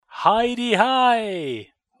Heidi Hi!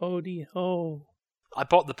 Hody ho. I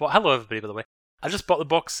bought the box. Hello, everybody, by the way. I just bought the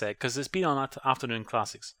box set because it's been on Afternoon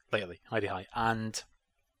Classics lately, Heidi Hi, and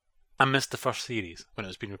I missed the first series when it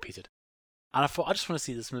was being repeated. And I thought, I just want to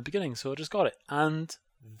see this from the beginning, so I just got it. And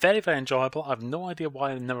very, very enjoyable. I have no idea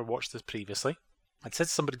why I never watched this previously. I said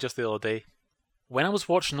to somebody just the other day, when I was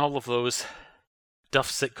watching all of those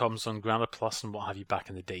Duff sitcoms on Grana Plus and what have you back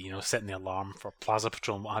in the day, setting the alarm for Plaza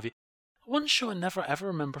Patrol and what have you, one show I never ever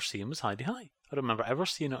remember seeing was Heidi Hi. I don't remember ever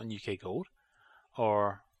seeing it on UK Gold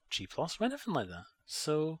or G Plus or anything like that.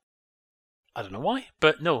 So, I don't know why.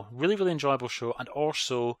 But no, really, really enjoyable show. And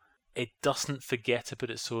also, it doesn't forget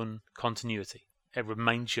about its own continuity. It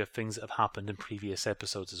reminds you of things that have happened in previous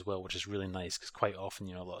episodes as well, which is really nice because quite often,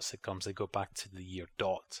 a lot of sitcoms, they go back to the year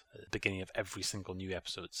dot at the beginning of every single new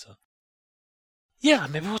episode. So, yeah,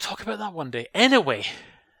 maybe we'll talk about that one day. Anyway,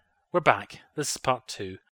 we're back. This is part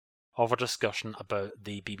 2 of our discussion about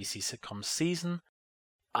the BBC sitcom season.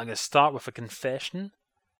 I'm going to start with a confession.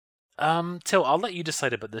 Till, I'll let you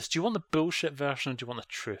decide about this. Do you want the bullshit version or do you want the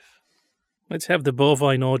truth? Let's have the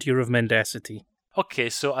bovine order of mendacity. Okay,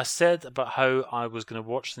 so I said about how I was going to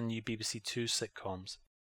watch the new BBC 2 sitcoms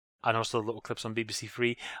and also the little clips on BBC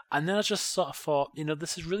 3, and then I just sort of thought,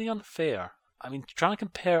 this is really unfair. I mean, trying to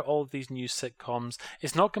compare all of these new sitcoms,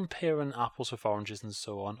 it's not comparing apples with oranges and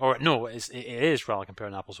so on. Or, no, it is rather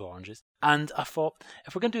comparing apples with oranges. And I thought,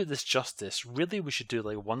 if we're going to do this justice, really we should do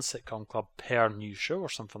like one sitcom club per new show or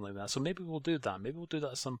something like that. So maybe we'll do that. Maybe we'll do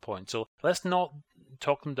that at some point. So let's not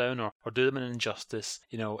talk them down or do them an injustice.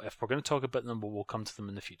 If we're going to talk about them, we'll come to them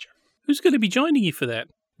in the future. Who's going to be joining you for that?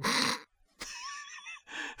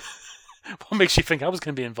 What makes you think I was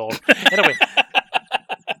going to be involved? Anyway...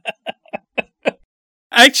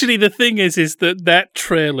 Actually, the thing is that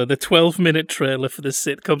trailer, the 12-minute trailer for the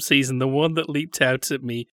sitcom season, the one that leaped out at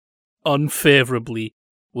me unfavourably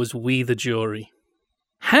was We the Jury.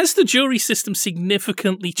 Has the jury system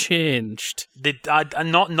significantly changed?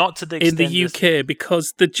 Not to the extent in the UK,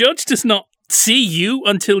 because the judge does not see you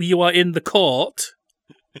until you are in the court.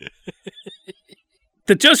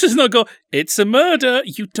 The judge does not go, it's a murder.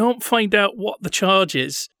 You don't find out what the charge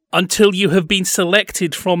is until you have been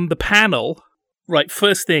selected from the panel. Right,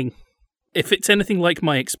 first thing, if it's anything like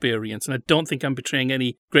my experience, and I don't think I'm betraying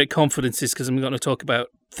any great confidences because I'm going to talk about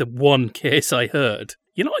the one case I heard.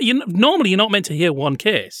 Normally you're not meant to hear one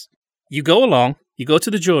case. You go along, you go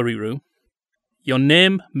to the jury room, your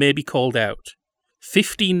name may be called out.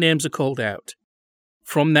 15 names are called out.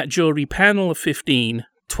 From that jury panel of 15,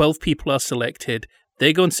 12 people are selected.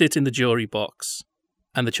 They go and sit in the jury box,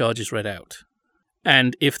 and the charge is read out.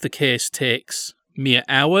 And if the case takes mere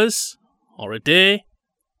hours or a day,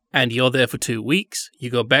 and you're there for 2 weeks, you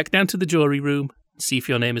go back down to the jury room and see if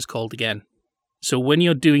your name is called again. So when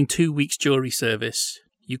you're doing 2 weeks jury service,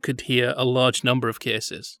 you could hear a large number of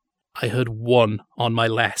cases. I heard one on my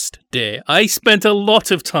last day. I spent a lot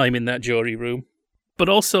of time in that jury room, but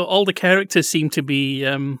also all the characters seem to be,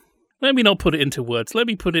 let me not put it into words, let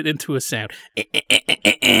me put it into a sound.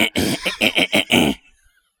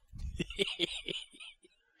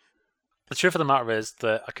 The truth of the matter is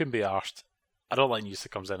that I couldn't be arsed. I don't like new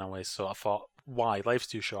sitcoms anyway, so I thought, why? Life's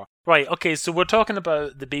too short. Right, okay, so we're talking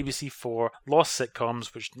about the BBC 4 lost sitcoms,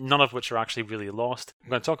 none of which are actually really lost.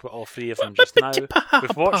 I'm going to talk about all 3 of them just now.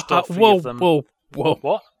 We've watched all 3 of them. Whoa.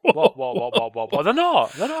 What? They're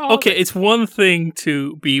not. Okay, it's one thing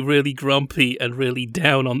to be really grumpy and really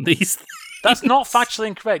down on these things. That's not factually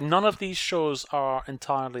incorrect. None of these shows are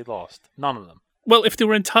entirely lost. None of them. Well, if they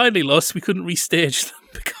were entirely lost, we couldn't restage them.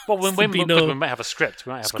 Well, we might have a script.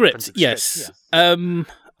 We might have script, a yes. Yeah.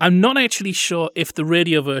 I'm not actually sure if the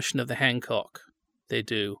radio version of the Hancock they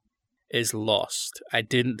do is lost. I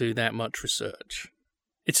didn't do that much research.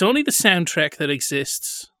 It's only the soundtrack that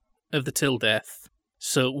exists of the Till Death,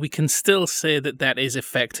 so we can still say that is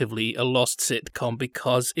effectively a lost sitcom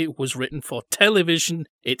because it was written for television.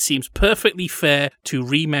 It seems perfectly fair to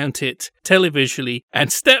remount it televisually.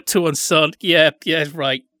 And Steptoe and Son, yeah,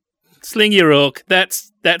 right. Sling your oak.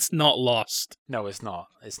 That's not lost. No, it's not.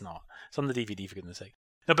 It's on the DVD, for goodness sake.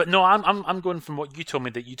 No, but no, I'm going from what you told me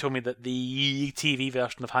that the TV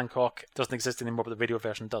version of Hancock doesn't exist anymore, but the radio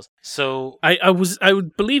version does. So I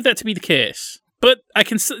would believe that to be the case, but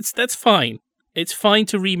that's fine. It's fine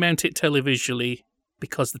to remount it televisually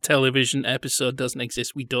because the television episode doesn't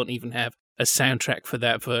exist. We don't even have a soundtrack for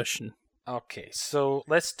that version. Okay, so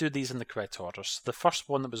let's do these in the correct order. So the first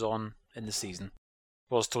one that was on in the season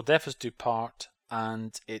was Till Death Us Do Part,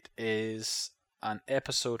 and it is an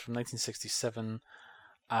episode from 1967,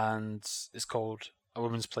 and it's called A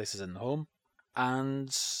Woman's Place Is in the Home.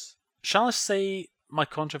 And shall I say my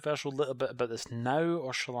controversial little bit about this now,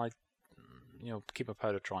 or shall I, keep my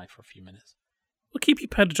powder dry for a few minutes? Well, keep your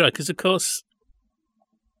powder dry, because, of course,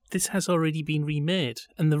 this has already been remade,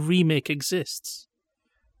 and the remake exists.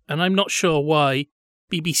 And I'm not sure why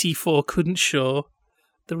BBC4 couldn't show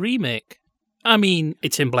the remake. I mean,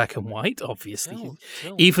 it's in black and white, obviously.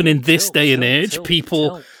 Even in this day and age,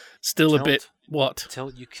 people still a bit... What?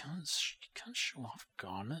 You can't show Alf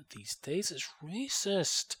Garnett these days. It's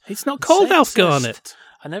racist. It's not called Alf Garnett.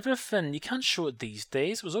 And everything. You can't show it these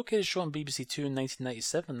days. It was okay to show it on BBC Two in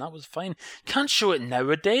 1997. That was fine. Can't show it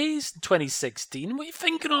nowadays, 2016. What are you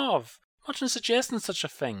thinking of? Imagine suggesting such a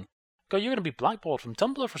thing. God, you're going to be blackballed from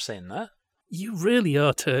Tumblr for saying that. You really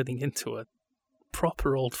are turning into a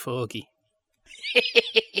proper old fogey.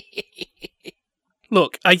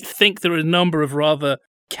 Look, I think there are a number of rather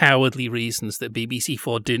cowardly reasons that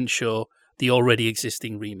BBC4 didn't show the already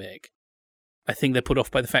existing remake. I think they're put off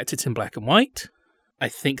by the fact it's in black and white. I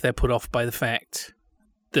think they're put off by the fact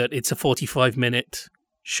that it's a 45-minute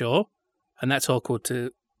show, and that's awkward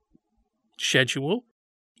to schedule.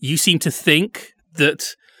 You seem to think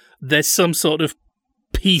that there's some sort of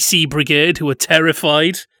PC brigade who are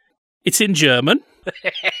terrified. It's in German.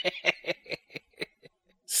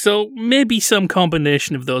 So maybe some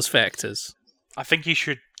combination of those factors. I think you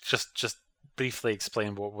should just briefly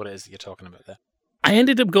explain what it is that you're talking about there. I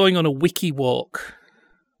ended up going on a wiki walk.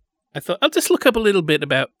 I thought, I'll just look up a little bit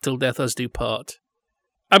about Till Death Us Do Part.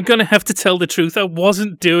 I'm going to have to tell the truth. I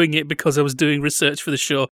wasn't doing it because I was doing research for the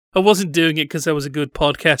show. I wasn't doing it because I was a good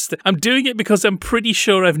podcaster. I'm doing it because I'm pretty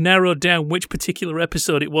sure I've narrowed down which particular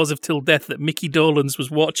episode it was of Till Death that Mickey Dolenz was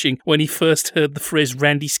watching when he first heard the phrase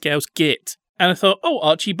Randy Scouse Git. And I thought,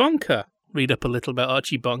 Archie Bunker. Read up a little about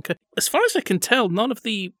Archie Bunker. As far as I can tell, none of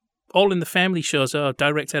the All in the Family shows are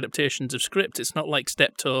direct adaptations of script. It's not like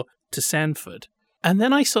Steptoe to Sanford. And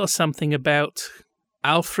then I saw something about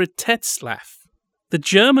Alfred Tetzlaff, the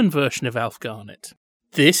German version of Alf Garnett.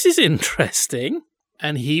 This is interesting.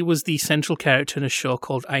 And he was the central character in a show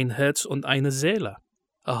called Ein Herz und eine Seele,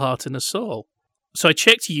 A Heart and a Soul. So I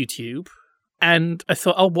checked YouTube, and I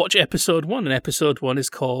thought I'll watch episode 1. And episode 1 is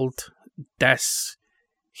called Das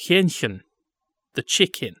Hähnchen, the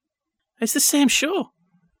chicken. It's the same show.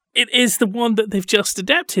 It is the one that they've just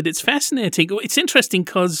adapted. It's fascinating. It's interesting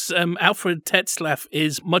because Alfred Tetzlaff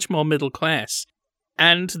is much more middle class.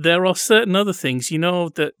 And there are certain other things. You know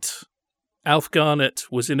that Alf Garnett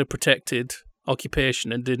was in a protected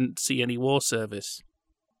occupation and didn't see any war service.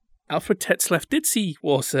 Alfred Tetzlaff did see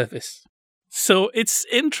war service. So it's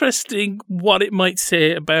interesting what it might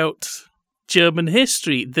say about German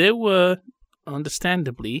history. They were,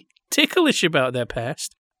 understandably, ticklish about their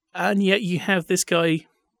past, and yet you have this guy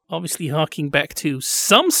obviously harking back to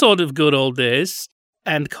some sort of good old days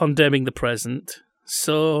and condemning the present.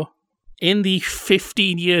 So in the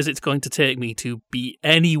 15 years it's going to take me to be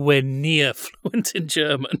anywhere near fluent in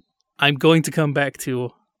German, I'm going to come back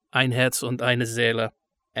to Ein Herz und eine Seele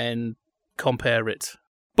and compare it.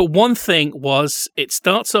 But one thing was, it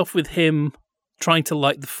starts off with him trying to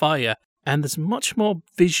light the fire, and there's much more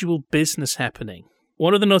visual business happening.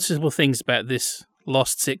 One of the noticeable things about this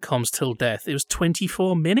Lost Sitcoms Till Death, it was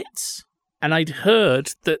 24 minutes, and I'd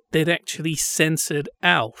heard that they'd actually censored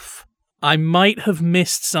Alf. I might have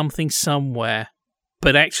missed something somewhere,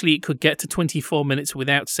 but actually it could get to 24 minutes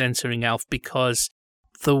without censoring Alf because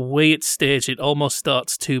the way it's staged, it almost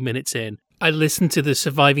starts 2 minutes in. I listened to the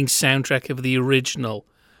surviving soundtrack of the original,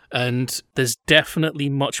 and there's definitely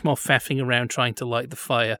much more faffing around trying to light the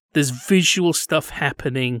fire. There's visual stuff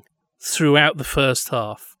happening throughout the first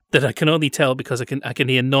half that I can only tell because I can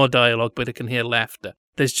hear no dialogue, but I can hear laughter.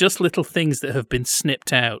 There's just little things that have been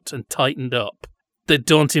snipped out and tightened up that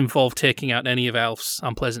don't involve taking out any of Alf's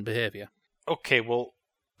unpleasant behaviour. Okay, well,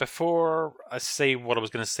 before I say what I was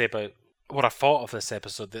going to say about what I thought of this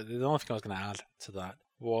episode, the only thing I was going to add to that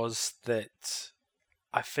was that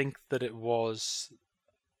I think that it was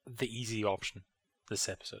the easy option, this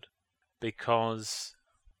episode, because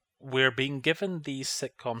we're being given these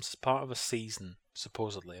sitcoms as part of a season,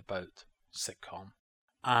 supposedly, about sitcom,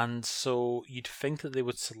 and so you'd think that they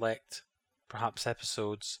would select perhaps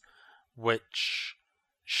episodes which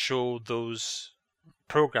show those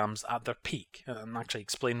programs at their peak and actually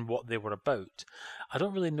explain what they were about. I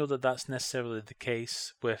don't really know that that's necessarily the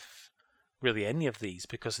case with really any of these,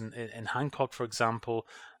 because in Hancock, for example,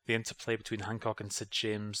 the interplay between Hancock and Sid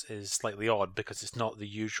James is slightly odd because it's not the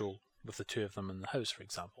usual with the two of them in the house, for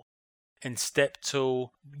example. In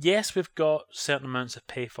Steptoe, yes, we've got certain amounts of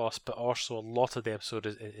pathos, but also a lot of the episode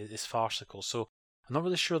is farcical. So I'm not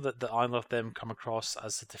really sure that I Love Them come across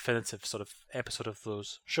as a definitive sort of episode of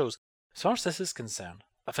those shows. As far as this is concerned,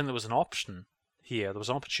 I think there was an option here, there was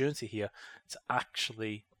an opportunity here to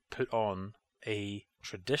actually put on a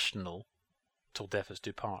traditional Till Death Us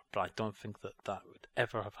Do Part, but I don't think that would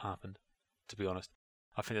ever have happened, to be honest.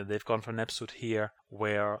 I think that they've gone for an episode here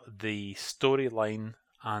where the storyline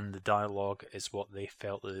and the dialogue is what they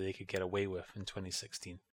felt that they could get away with in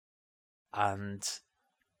 2016. And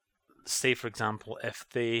say, for example, if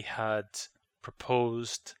they had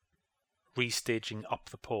proposed restaging Up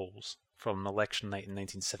the Polls from election night in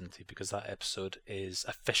 1970, because that episode is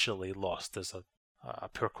officially lost. There's a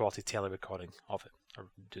poor quality tele-recording of it, or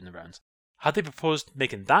doing the rounds. Had they proposed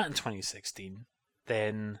making that in 2016,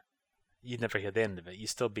 then you'd never hear the end of it. You'd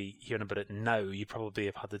still be hearing about it now. You probably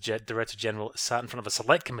have had the Director General sat in front of a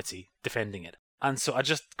select committee defending it. And so I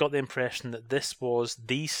just got the impression that this was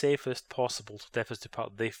the safest possible Death Us Do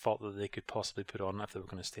Part they thought that they could possibly put on if they were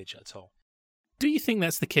going to stage it at all. Do you think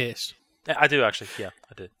that's the case? I do, actually. Yeah,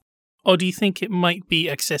 I do. Or do you think it might be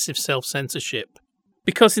excessive self-censorship?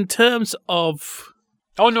 Because in terms of...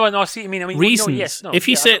 Oh, no, I see what you mean. Reasons. No, yes, no, if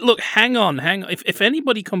you say, look, hang on. If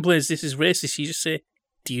anybody complains this is racist, you just say,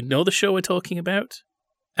 do you know the show we're talking about?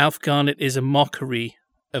 Alf Garnett is a mockery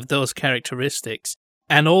of those characteristics.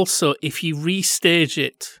 And also, if you restage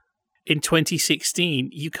it in 2016,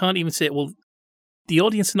 you can't even say, well, the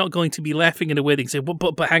audience are not going to be laughing in a way they can say,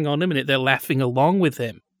 but hang on a minute, they're laughing along with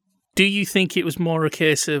him. Do you think it was more a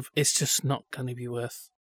case of, it's just not going to be worth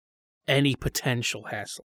any potential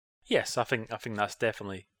hassle? Yes, I think that's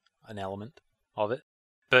definitely an element of it.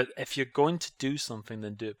 But if you're going to do something,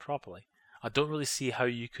 then do it properly. I don't really see how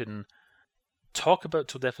you can talk about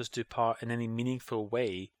Till Death Us Do Part in any meaningful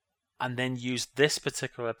way and then use this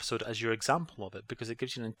particular episode as your example of it, because it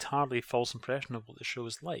gives you an entirely false impression of what the show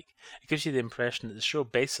is like. It gives you the impression that the show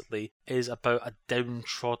basically is about a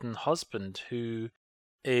downtrodden husband who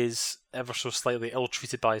is ever so slightly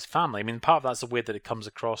ill-treated by his family. I mean, part of that's the way that it comes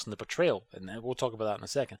across in the portrayal, and we'll talk about that in a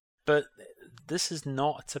second. But this is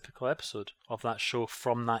not a typical episode of that show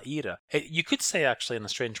from that era. You could say, actually, in a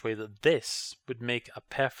strange way, that this would make a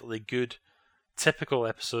perfectly good, typical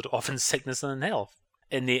episode of In Sickness and in Health.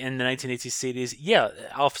 In the 1980s series, yeah,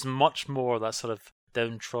 Alf's much more that sort of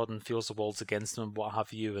downtrodden, feels the world's against him, what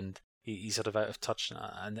have you, and he's sort of out of touch,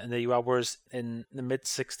 and there you are. Whereas in the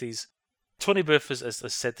mid-60s, Tony Booth has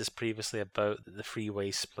said this previously about the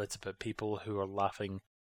freeway split, about people who are laughing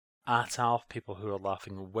at Alf, people who are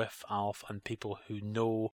laughing with Alf, and people who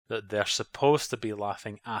know that they're supposed to be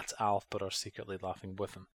laughing at Alf but are secretly laughing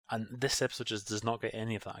with him. And this episode just does not get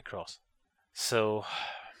any of that across. So,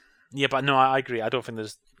 yeah, but no, I agree. I don't think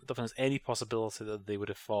there's any possibility that they would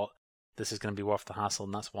have thought this is going to be worth the hassle,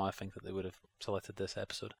 and that's why I think that they would have selected this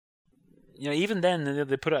episode. You know, even then,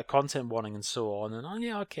 they put out a content warning and so on, and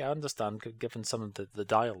I understand, given some of the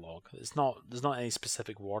dialogue. There's not any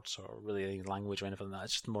specific words or really any language or anything like that.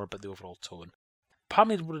 It's just more about the overall tone. Part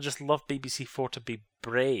of me would have just loved BBC4 to be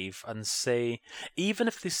brave and say, even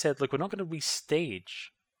if they said, look, we're not going to restage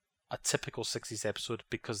a typical 60s episode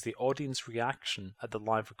because the audience reaction at the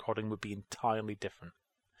live recording would be entirely different.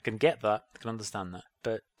 I can get that, I can understand that,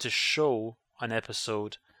 but to show an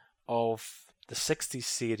episode of the 60s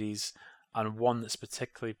series and one that's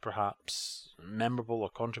particularly perhaps memorable or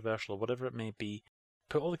controversial or whatever it may be,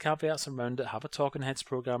 put all the caveats around it, have a Talking Heads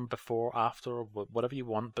program before, after, or whatever you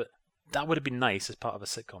want, but that would have been nice as part of a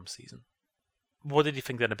sitcom season. What did you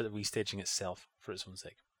think then about the restaging itself for its own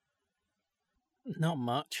sake? Not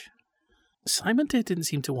much. Simon Day didn't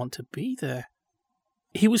seem to want to be there.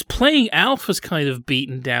 He was playing Alf as kind of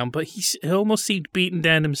beaten down, but he almost seemed beaten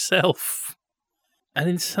down himself. And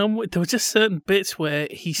in some way, there were just certain bits where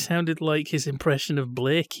he sounded like his impression of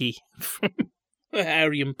Blakey from the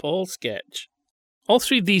Harry and Paul sketch. All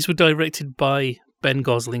three of these were directed by Ben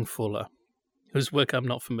Gosling Fuller, whose work I'm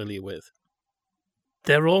not familiar with.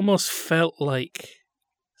 There almost felt like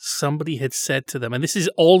somebody had said to them, and this is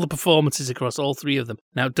all the performances across all three of them.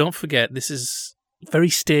 Now, don't forget, this is very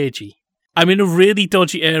stagey. I'm in a really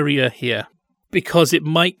dodgy area here, because it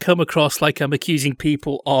might come across like I'm accusing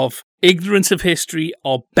people of ignorance of history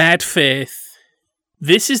or bad faith.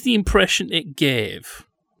 This is the impression it gave.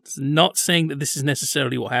 It's not saying that this is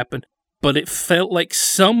necessarily what happened, but it felt like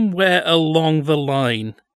somewhere along the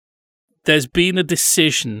line there's been a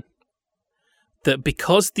decision that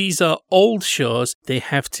because these are old shows, they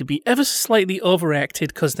have to be ever so slightly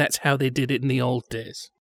overacted because that's how they did it in the old days.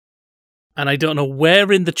 And I don't know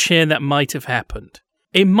where in the chain that might have happened.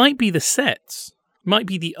 It might be the sets. It might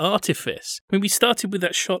be the artifice. I mean, we started with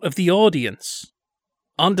that shot of the audience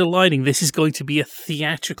underlining this is going to be a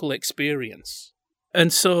theatrical experience.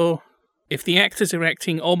 And so, if the actors are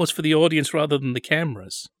acting almost for the audience rather than the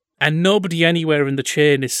cameras, and nobody anywhere in the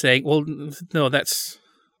chain is saying, well, no, that's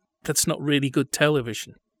that's not really good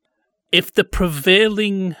television. If the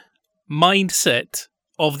prevailing mindset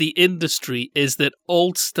of the industry is that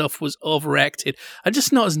old stuff was overacted and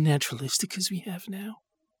just not as naturalistic as we have now,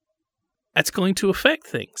 that's going to affect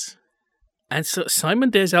things. And so Simon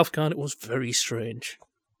Day's Alf Garnett was very strange.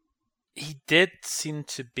 He did seem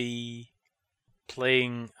to be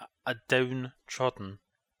playing a downtrodden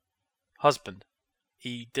husband.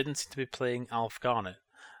 He didn't seem to be playing Alf Garnett.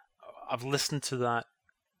 I've listened to that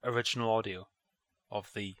original audio of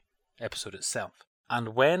the episode itself. And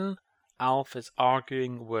when Alf is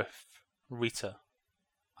arguing with Rita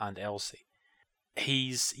and Elsie,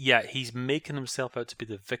 he's making himself out to be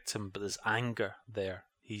the victim, but there's anger there.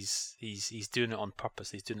 He's doing it on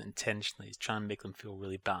purpose. He's doing it intentionally. He's trying to make them feel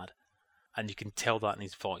really bad, and you can tell that in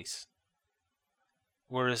his voice.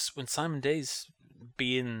 Whereas when Simon Day's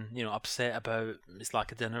being, upset about his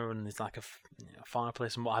lack of dinner and his lack of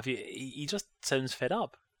fireplace and what have you, he just sounds fed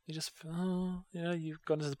up. He just, you've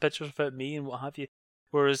gone into the pictures without me and what have you.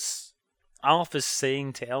 Whereas Alf is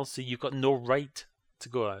saying to Elsie, you've got no right to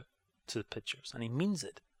go out to the pictures, and he means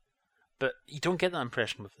it. But you don't get that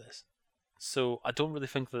impression with this. So I don't really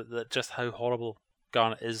think that just how horrible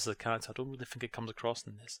Garnett is as a character, I don't really think it comes across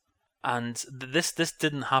in this. And this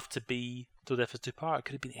didn't have to be Till Death Us Do Part. It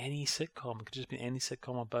could have been any sitcom. It could have just been any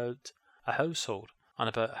sitcom about a household and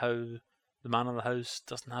about how the man in the house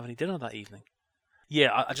doesn't have any dinner that evening.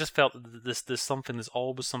 Yeah, I just felt that there's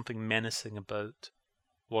always something menacing about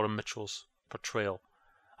Warren Mitchell's portrayal.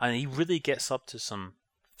 And he really gets up to some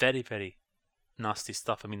very, very nasty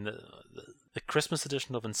stuff. I mean, the Christmas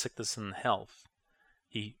edition of In Sickness and Health,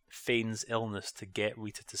 he feigns illness to get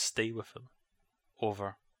Rita to stay with him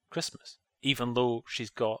over Christmas, even though she's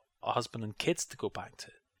got a husband and kids to go back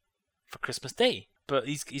to for Christmas Day. But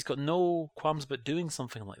he's got no qualms about doing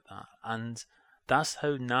something like that, and that's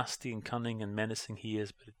how nasty and cunning and menacing he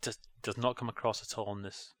is, but it just does not come across at all in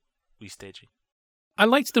this restaging. I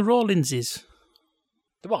liked the Rawlinses.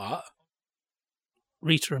 The what?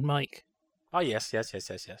 Rita and Mike. Oh, yes.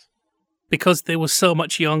 Because they were so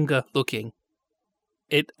much younger looking.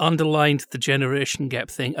 It underlined the generation gap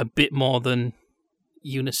thing a bit more than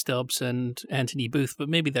Eunice Stubbs and Anthony Booth, but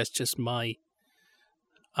maybe that's just my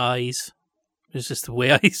eyes. It's just the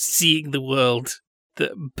way I'm seeing the world.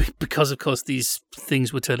 Because, of course, these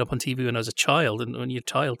things would turn up on TV when I was a child, and when you're a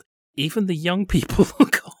child, even the young people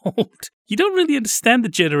look old. You don't really understand the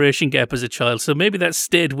generation gap as a child, so maybe that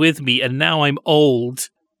stayed with me, and now I'm old,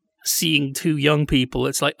 seeing two young people.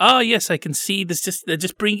 It's like, yes, I can see this.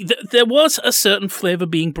 There was a certain flavour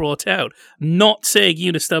being brought out. Not saying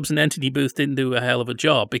Eunice Stubbs and Anthony Booth didn't do a hell of a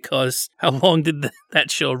job, because how long did that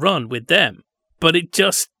show run with them? But it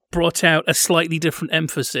just brought out a slightly different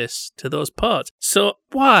emphasis to those parts. So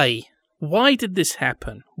why? Why did this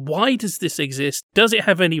happen? Why does this exist? Does it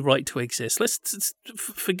have any right to exist? Let's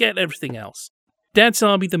forget everything else. Dad's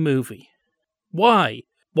Army, the movie. Why?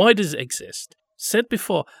 Why does it exist? Said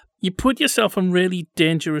before, you put yourself on really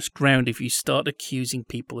dangerous ground if you start accusing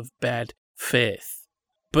people of bad faith.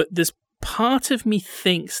 But there's part of me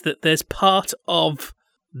thinks that there's part of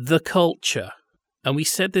the culture, and we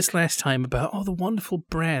said this last time about the wonderful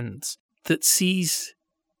brands that sees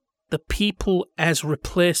the people as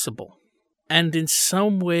replaceable, and in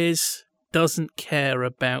some ways doesn't care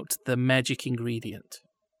about the magic ingredient.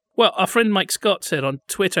 Well, our friend Mike Scott said on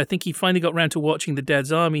Twitter, I think he finally got round to watching the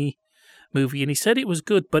Dad's Army movie, and he said it was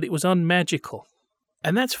good, but it was unmagical.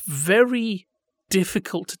 And that's very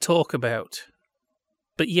difficult to talk about.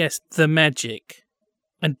 But yes, the magic.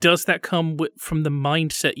 And does that come from the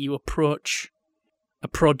mindset you approach a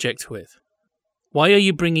project with? Why are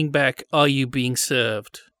you bringing back Are You Being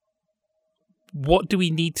Served? What do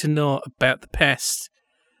we need to know about the past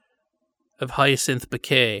of Hyacinth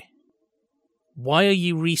Bouquet? Why are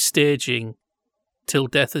you restaging Till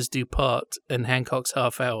Death Us Do Part and Hancock's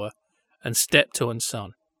Half Hour and Steptoe and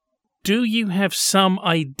Son? Do you have some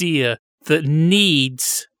idea that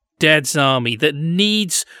needs Dad's Army, that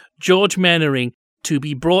needs George Mannering to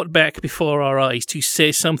be brought back before our eyes to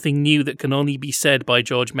say something new that can only be said by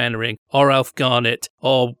George Mannering or Alf Garnett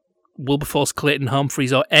or Wilberforce Clayton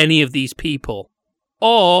Humphreys or any of these people?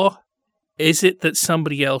 Or is it that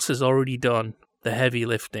somebody else has already done the heavy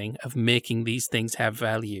lifting of making these things have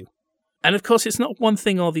value? And of course, it's not one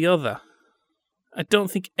thing or the other. I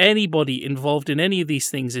don't think anybody involved in any of these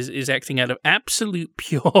things is acting out of absolute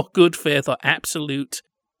pure good faith or absolute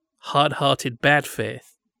hard-hearted bad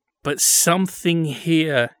faith. But something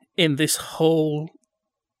here in this whole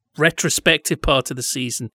retrospective part of the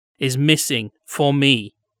season is missing for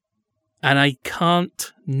me. And I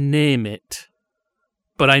can't name it.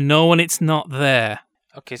 But I know when it's not there.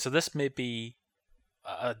 Okay, so this may be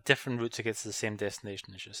a different route to get to the same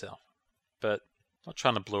destination as yourself. But I'm not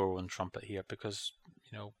trying to blow our own trumpet here because,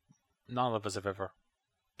 none of us have ever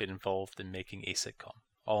been involved in making a sitcom.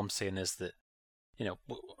 All I'm saying is that,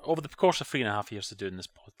 over the course of 3.5 years of doing this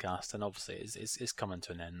podcast, and obviously it's coming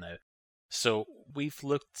to an end now. So we've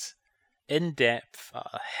looked in depth at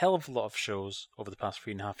a hell of a lot of shows over the past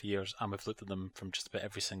 3.5 years, and we've looked at them from just about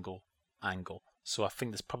every single angle. So I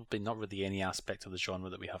think there's probably not really any aspect of the genre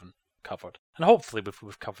that we haven't covered. And hopefully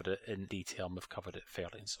we've covered it in detail and we've covered it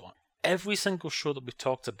fairly and so on. Every single show that we've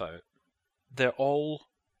talked about, they're all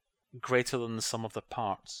greater than the sum of their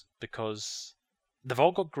parts because they've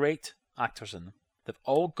all got great actors in them. They've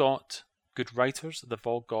all got good writers. They've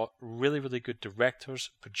all got really, really good directors,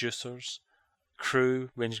 producers, crew,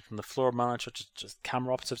 ranging from the floor manager to just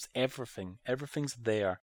camera operatives, everything. Everything's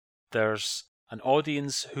there. There's an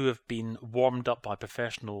audience who have been warmed up by a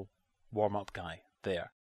professional warm-up guy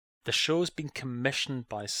there. The show's been commissioned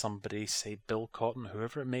by somebody, say Bill Cotton,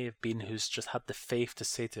 whoever it may have been, who's just had the faith to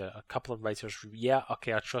say to a couple of writers, yeah,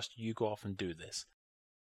 okay, I trust you, go off and do this.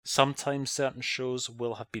 Sometimes certain shows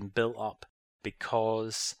will have been built up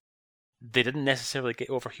because they didn't necessarily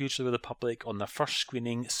get over hugely with the public on their first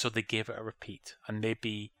screening, so they gave it a repeat. And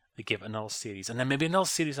maybe they gave it another series. And then maybe another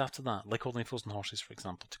series after that, like Only Frozen Horses, for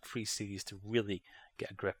example, took 3 series to really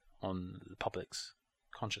get a grip on the public's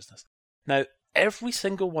consciousness. Now, every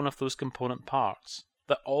single one of those component parts,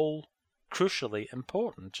 they're all crucially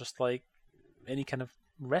important, just like any kind of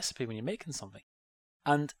recipe when you're making something.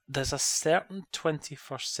 And there's a certain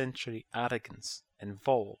 21st century arrogance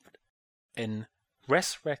involved in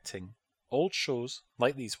resurrecting old shows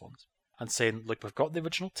like these ones and saying, look, we've got the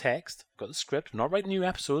original text, we've got the script, we're not writing new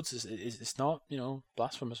episodes, it's not,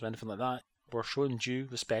 blasphemous or anything like that. We're showing due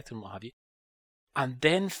respect and what have you. And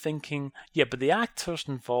then thinking, yeah, but the actors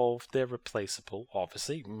involved, they're replaceable,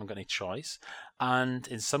 obviously, we haven't got any choice. And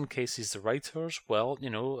in some cases, the writers, well,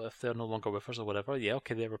 if they're no longer with us or whatever, yeah,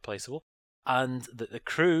 okay, they're replaceable. And the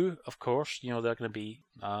crew, of course, they're going to be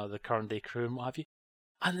the current day crew and what have you.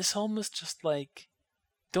 And it's almost just like,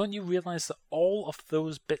 don't you realise that all of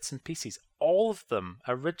those bits and pieces, all of them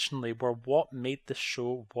originally were what made the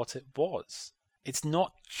show what it was? It's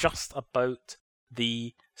not just about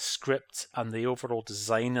the script and the overall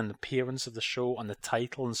design and appearance of the show and the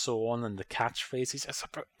title and so on and the catchphrases. It's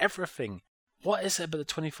about everything. What is it about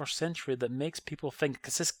the 21st century that makes people think,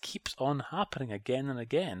 because this keeps on happening again and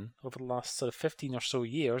again over the last sort of 15 or so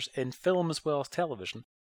years in film as well as television,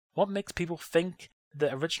 what makes people think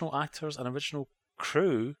that original actors and original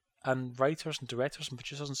crew and writers and directors and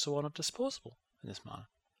producers and so on are disposable in this manner?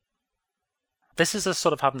 This is a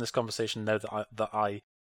sort of having this conversation now that I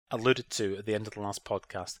alluded to at the end of the last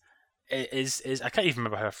podcast. Is I can't even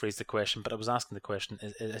remember how I phrased the question, but I was asking the question: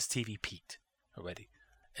 Is TV peaked already?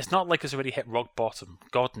 It's not like it's already hit rock bottom.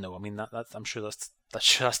 God no. I mean that I'm sure that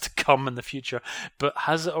has to come in the future. But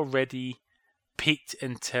has it already peaked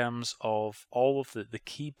in terms of all of the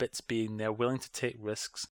key bits being there, willing to take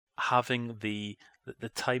risks, having the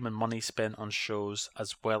time and money spent on shows,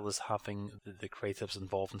 as well as having the creatives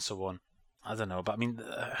involved and so on? I don't know, but I mean,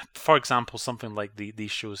 for example, something like these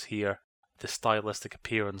shows here, the stylistic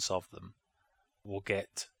appearance of them will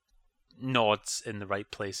get nods in the right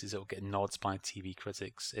places. It will get nods by TV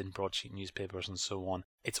critics in broadsheet newspapers and so on.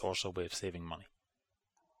 It's also a way of saving money.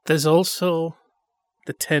 There's also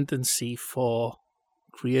the tendency for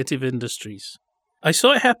creative industries. I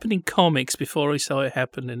saw it happen in comics before I saw it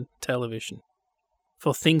happen in television.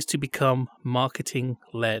 For things to become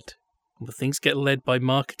marketing-led. When things get led by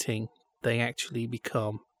marketing, they actually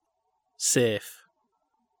become safe.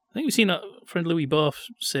 I think we've seen our friend Louis Barth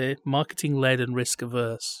say marketing-led and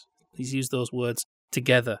risk-averse. He's used those words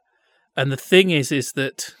together. And the thing is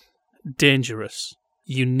that dangerous,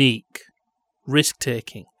 unique,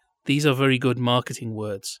 risk-taking, these are very good marketing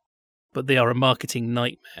words, but they are a marketing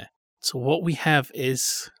nightmare. So what we have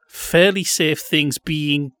is fairly safe things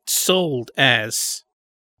being sold as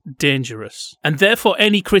dangerous. And therefore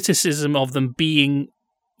any criticism of them being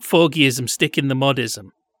fogeyism, stick in the modism.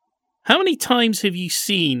 How many times have you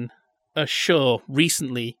seen a show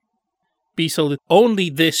recently be sold? Only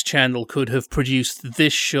this channel could have produced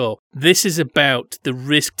this show. This is about the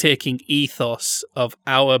risk-taking ethos of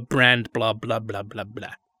our brand, blah, blah, blah, blah,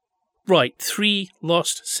 blah. Right, 3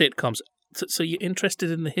 lost sitcoms. So you're interested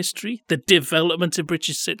in the history, the development of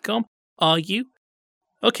British sitcom? Are you?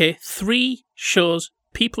 Okay, 3 shows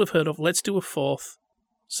people have heard of. Let's do a 4th.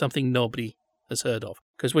 Something nobody has heard of.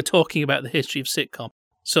 Because we're talking about the history of sitcom.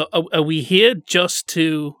 So are we here just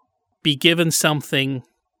to be given something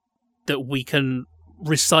that we can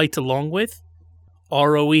recite along with?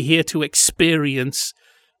 Or are we here to experience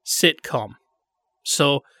sitcom?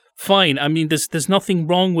 So, fine. I mean, there's nothing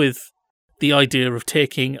wrong with the idea of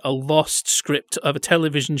taking a lost script of a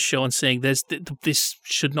television show and saying this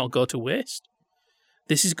should not go to waste.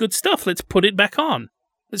 This is good stuff. Let's put it back on.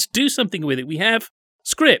 Let's do something with it. We have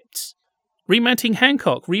scripts. Remounting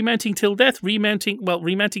Hancock, remounting Till Death, remounting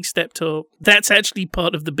Steptoe. That's actually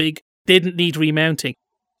part of the big didn't need remounting.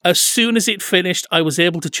 As soon as it finished, I was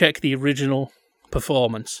able to check the original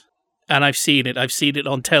performance. And I've seen it. I've seen it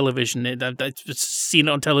on television. I've seen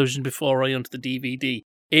it on television before I owned the DVD.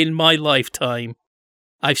 In my lifetime,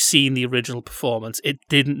 I've seen the original performance. It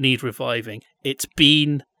didn't need reviving. It's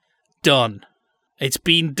been done. It's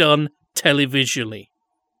been done televisually.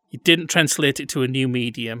 You didn't translate it to a new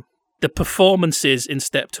medium. The performances in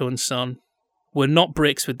Steptoe and Son were not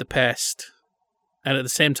breaks with the past. And at the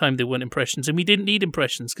same time, they weren't impressions. And we didn't need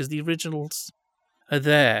impressions because the originals are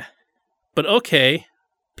there. But okay,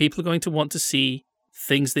 people are going to want to see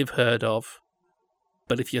things they've heard of.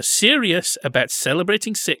 But if you're serious about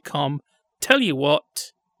celebrating sitcom, tell you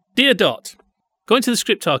what, Dear Dot. Going to the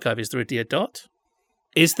script archive, is there a Dear Dot?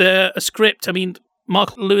 Is there a script? I mean,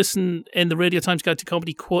 Mark Lewison in the Radio Times Guide to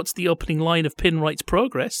Comedy quotes the opening line of Pinwright's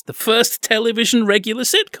Progress, the first television regular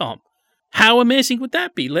sitcom. How amazing would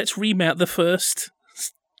that be? Let's remount the first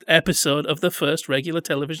episode of the first regular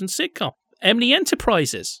television sitcom. Emily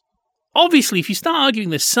Enterprises. Obviously, if you start arguing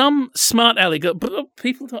this, some smart aleck go, but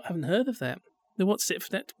people haven't heard of that. They won't sit for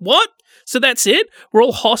that. What? So that's it? We're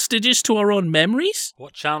all hostages to our own memories?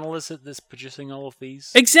 What channel is it that's producing all of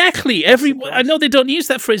these? Exactly. Everyone. I know they don't use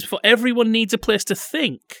that phrase before. Everyone needs a place to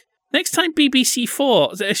think. Next time BBC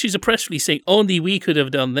 4 issues a press release saying, only we could have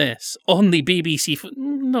done this. Only BBC 4.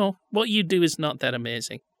 No, what you do is not that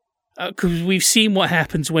amazing. Because we've seen what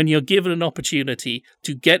happens when you're given an opportunity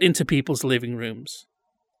to get into people's living rooms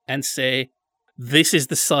and say, this is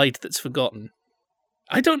the side that's forgotten.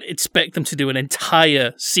 I don't expect them to do an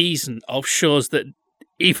entire season of shows that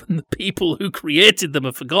even the people who created them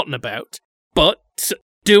have forgotten about. But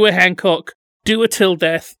do a Hancock, do a Till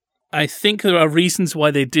Death. I think there are reasons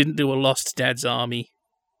why they didn't do a Lost Dad's Army.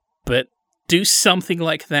 But do something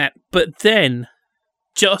like that. But then,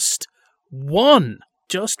 just one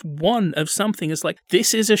of something is like,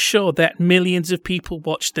 this is a show that millions of people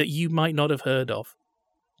watch that you might not have heard of.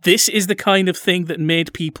 This is the kind of thing that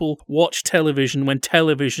made people watch television when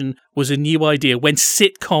television was a new idea, when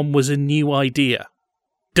sitcom was a new idea.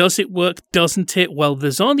 Does it work? Doesn't it? Well,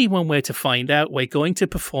 there's only one way to find out. We're going to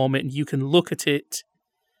perform it, and you can look at it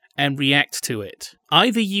and react to it.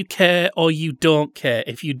 Either you care or you don't care.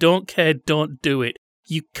 If you don't care, don't do it.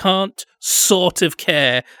 You can't sort of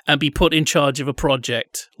care and be put in charge of a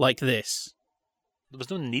project like this. There was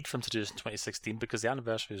no need for him to do this in 2016 because the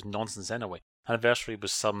anniversary was nonsense anyway. Anniversary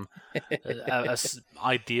was some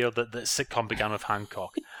idea that sitcom began with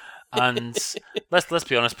Hancock. And let's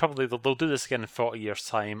be honest, probably they'll do this again in 40 years'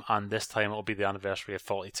 time, and this time it'll be the anniversary of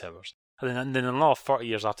 40 Towers. And then another 40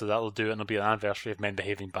 years after that, they'll do it, and it'll be an anniversary of men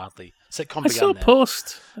behaving badly. Sitcom began I saw a then.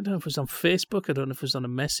 post. I don't know if it was on Facebook. I don't know if it was on a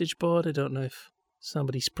message board. I don't know if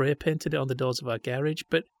somebody spray painted it on the doors of our garage,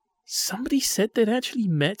 but somebody said they'd actually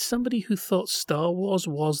met somebody who thought Star Wars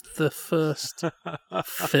was the first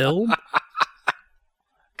film.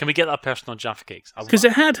 Can we get that person on Jaffa Cakes? Because I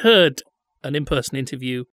had heard an in-person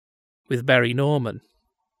interview with Barry Norman,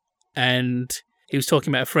 and he was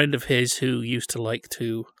talking about a friend of his who used to like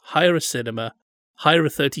to hire a cinema, hire a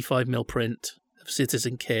 35mm print of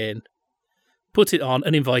Citizen Kane, put it on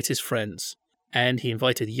and invite his friends. And he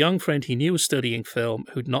invited a young friend he knew was studying film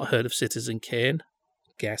who'd not heard of Citizen Kane.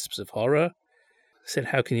 Gasps of horror. Said,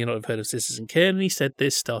 how can you not have heard of Citizen Kane? And he said,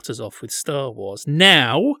 this starts us off with Star Wars.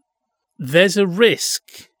 Now, there's a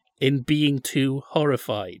risk in being too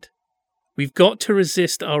horrified. We've got to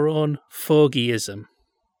resist our own fogeyism.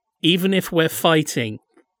 Even if we're fighting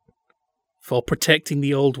for protecting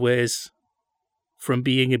the old ways from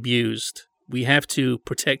being abused, we have to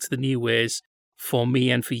protect the new ways for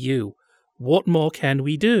me and for you. What more can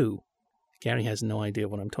we do? Gary has no idea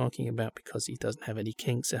what I'm talking about because he doesn't have any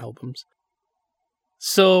Kinks albums.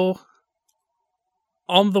 So,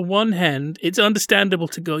 on the one hand, it's understandable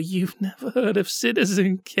to go, you've never heard of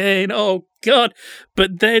Citizen Kane, oh God.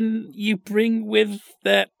 But then you bring with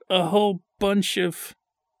that a whole bunch of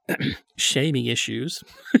shaming issues.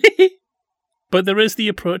 But there is the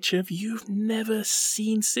approach of, you've never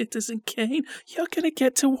seen Citizen Kane? You're going to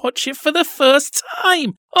get to watch it for the first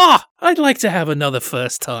time. I'd like to have another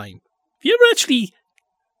first time. Have you ever actually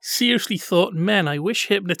seriously thought, man, I wish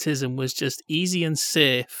hypnotism was just easy and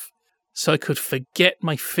safe so I could forget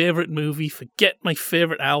my favourite movie, forget my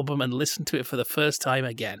favourite album and listen to it for the first time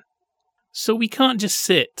again? So we can't just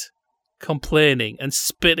sit complaining and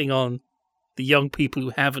spitting on the young people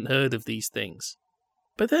who haven't heard of these things.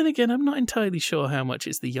 But then again, I'm not entirely sure how much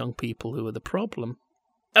it's the young people who are the problem.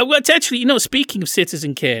 Well, it's actually, speaking of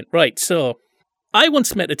Citizen Kane, right, so I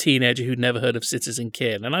once met a teenager who'd never heard of Citizen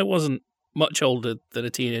Kane, and I wasn't much older than a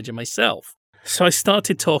teenager myself. So I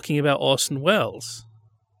started talking about Orson Welles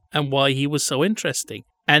and why he was so interesting.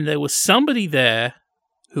 And there was somebody there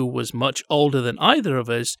who was much older than either of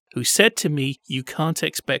us who said to me, you can't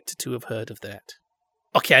expect her to have heard of that.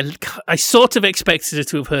 Okay, I sort of expected her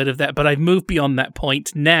to have heard of that, but I've moved beyond that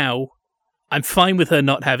point. Now, I'm fine with her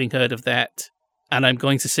not having heard of that, and I'm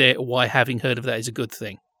going to say why having heard of that is a good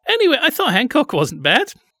thing. Anyway, I thought Hancock wasn't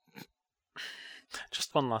bad.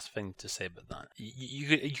 Just one last thing to say about that.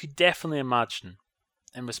 You could definitely imagine,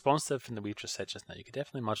 in response to everything that we've just said just now, you could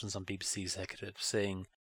definitely imagine some BBC executive saying,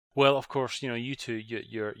 well, of course, you two,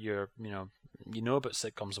 you're you know about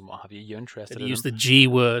sitcoms and what have you, you're interested in them. Use the G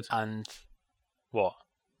word. And what?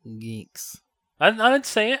 Geeks. I didn't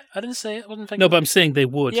say it. I wasn't thinking. No, but I'm saying they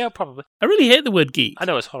would. Yeah, probably. I really hate the word geek. I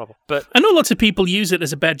know, it's horrible. But I know lots of people use it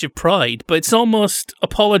as a badge of pride, but it's almost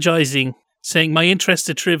apologising, saying my interests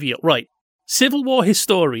are trivial. Right. Civil War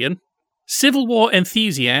historian, Civil War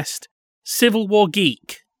enthusiast, Civil War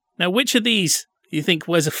geek. Now, which of these do you think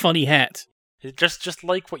wears a funny hat? Just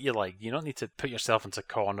like what you like. You don't need to put yourself into a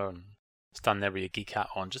corner and stand there with your geek hat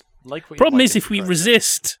on. Just like what you like. Problem is, if we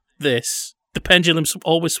resist this, the pendulum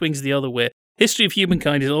always swings the other way. History of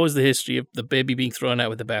humankind is always the history of the baby being thrown out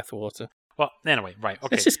with the bathwater. Well, anyway, right, okay.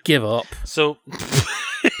 Let's just give up. So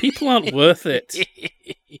people aren't worth it.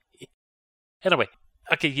 Anyway,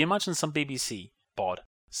 okay, you imagine some BBC bod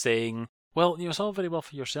saying, well, it's all very well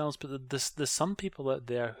for yourselves, but there's some people out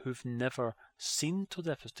there who've never seen To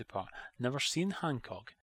Death Us Do Part, never seen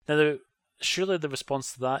Hancock. Now, surely the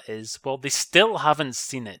response to that is, well, they still haven't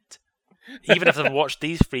seen it, even if they've watched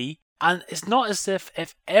these three. And it's not as if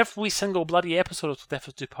every single bloody episode of To Death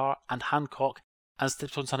Us Do Part and Hancock and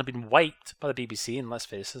Steptoe had been wiped by the BBC, and let's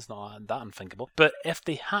face it, it's not that unthinkable. But if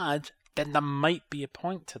they had, then there might be a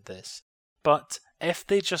point to this. But if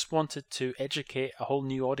they just wanted to educate a whole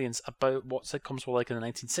new audience about what sitcoms were like in the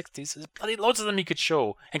 1960s, there's bloody loads of them you could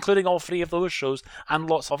show, including all three of those shows and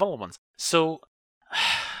lots of other ones. So,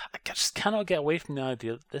 I just cannot get away from the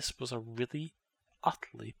idea that this was a really,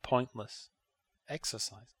 utterly pointless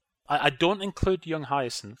exercise. I don't include Young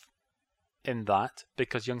Hyacinth in that,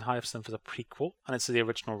 because Young Hyacinth is a prequel, and it's the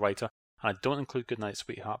original writer, and I don't include Goodnight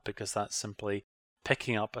Sweetheart, because that's simply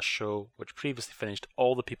picking up a show which previously finished.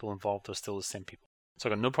 All the people involved are still the same people. So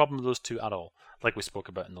I've got no problem with those two at all, like we spoke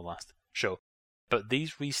about in the last show. But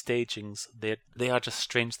these restagings, they are just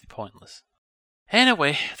strangely pointless.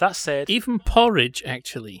 Anyway, that said... Even Porridge,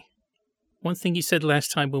 actually. One thing you said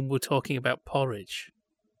last time when we were talking about Porridge.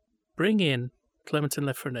 Bring in Clement and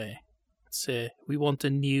Lefrenay. Say, we want a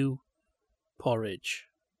new Porridge.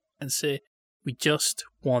 And say, we just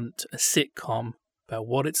want a sitcom about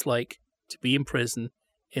what it's like to be in prison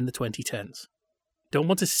in the 2010s. Don't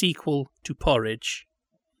want a sequel to Porridge.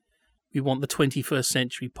 We want the 21st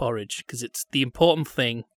century Porridge, because it's the important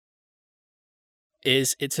thing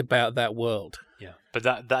is it's about that world. Yeah, but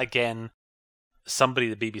that again,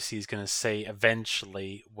 somebody at the BBC is going to say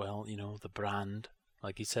eventually, well, the brand,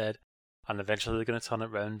 like you said, and eventually they're going to turn it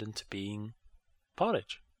around into being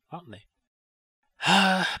Porridge, aren't they?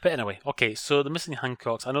 But anyway, okay, so the Missing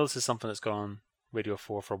Hancocks, I know this is something that's gone on Radio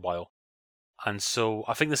 4 for a while. And so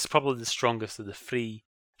I think this is probably the strongest of the three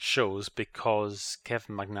shows, because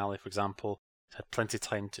Kevin McNally, for example, had plenty of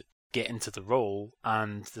time to get into the role,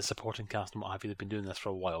 and the supporting cast and what have you, they've been doing this for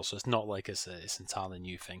a while, so it's not like it's entirely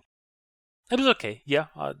new thing. It was okay, yeah.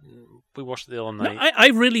 We watched it the other night. No, I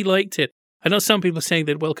really liked it. I know some people are saying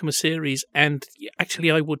they'd welcome a series, and actually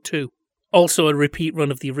I would too. Also a repeat run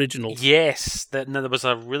of the originals. Yes, there was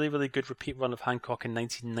a really, really good repeat run of Hancock in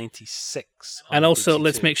 1996. And also,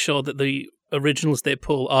 let's make sure that the originals they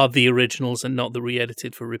pull are the originals and not the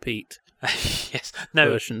re-edited for repeat yes. Now,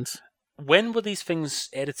 versions. When were these things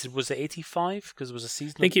edited? Was it 85? Because it was a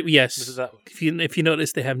season. I think yes. If you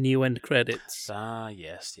notice, they have new end credits. Ah,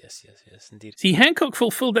 yes, indeed. See, Hancock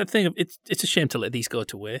fulfilled that thing of it's a shame to let these go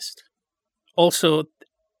to waste. Also,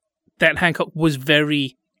 that Hancock was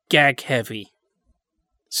very gag heavy.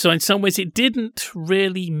 So in some ways, it didn't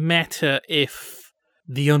really matter if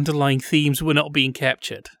the underlying themes were not being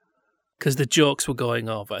captured, because the jokes were going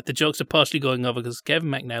over. The jokes are partially going over because Kevin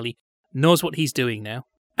McNally knows what he's doing now,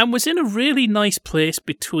 and was in a really nice place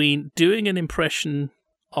between doing an impression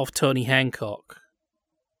of Tony Hancock,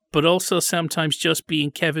 but also sometimes just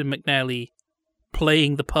being Kevin McNally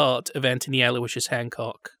playing the part of Anthony Aloysius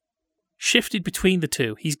Hancock. Shifted between the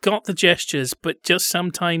two. He's got the gestures, but just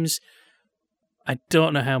sometimes I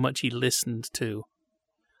don't know how much he listened to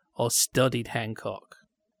or studied Hancock.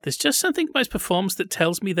 There's just something about his performance that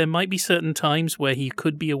tells me there might be certain times where he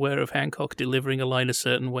could be aware of Hancock delivering a line a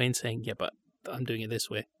certain way and saying, yeah, but I'm doing it this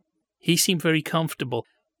way. He seemed very comfortable.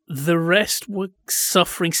 The rest were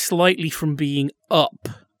suffering slightly from being up.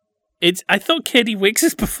 I thought Katie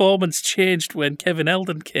Wicks' performance changed when Kevin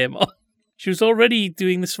Eldon came on. She was already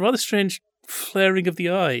doing this rather strange flaring of the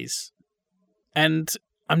eyes. And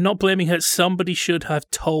I'm not blaming her. Somebody should have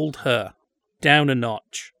told her down a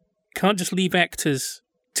notch. Can't just leave actors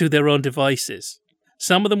to their own devices.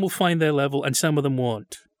 Some of them will find their level and some of them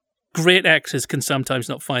won't. Great actors can sometimes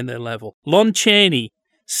not find their level. Lon Chaney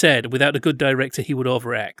said without a good director he would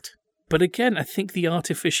overact. But again, I think the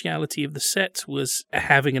artificiality of the set was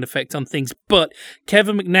having an effect on things. But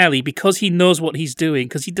Kevin McNally, because he knows what he's doing,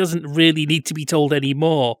 because he doesn't really need to be told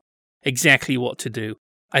anymore exactly what to do,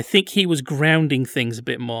 I think he was grounding things a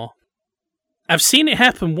bit more. I've seen it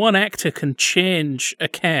happen. One actor can change a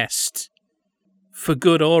cast for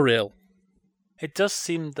good or ill. It does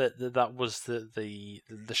seem that was the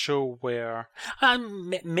show where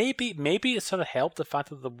maybe it sort of helped the fact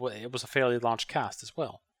that it was a fairly large cast as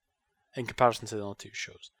well, in comparison to the other two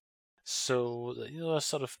shows. So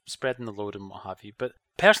sort of spreading the load and what have you. But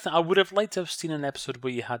personally, I would have liked to have seen an episode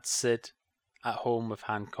where you had Sid at home with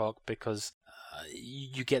Hancock, because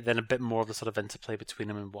you get then a bit more of the sort of interplay between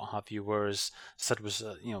them and what have you, whereas Sid was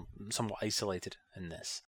somewhat isolated in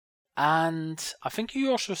this. And I think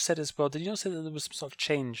you also said as well, did you not say that there was some sort of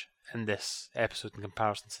change in this episode in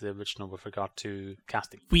comparison to the original with regard to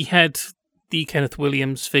casting? We had the Kenneth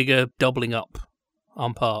Williams figure doubling up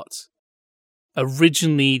on parts.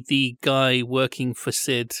 Originally, the guy working for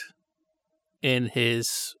Sid in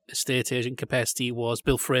his estate agent capacity was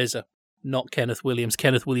Bill Fraser, not Kenneth Williams.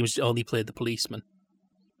 Kenneth Williams only played the policeman.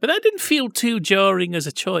 But that didn't feel too jarring as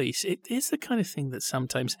a choice. It is the kind of thing that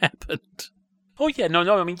sometimes happened. Oh yeah,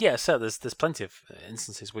 no. I mean, yeah, so there's plenty of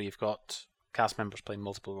instances where you've got cast members playing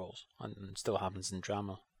multiple roles, and it still happens in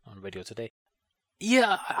drama on radio today.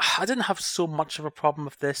 Yeah, I didn't have so much of a problem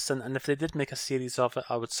with this, and if they did make a series of it,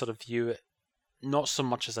 I would sort of view it not so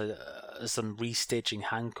much as some restaging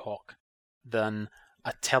Hancock than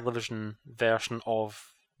a television version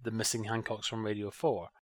of the missing Hancocks from Radio 4.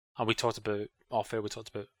 And we talked about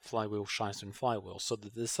Flywheel, Shyster and Flywheel, so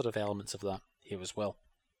there's sort of elements of that here as well.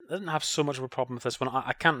 I didn't have so much of a problem with this one.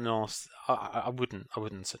 I can't know. I wouldn't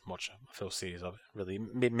sit and watch a full series of it. Really,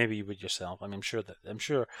 maybe you would yourself. I mean, I'm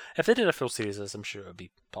sure if they did a full series of this, I'm sure it would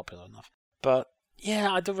be popular enough. But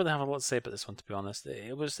yeah, I don't really have a lot to say about this one, to be honest.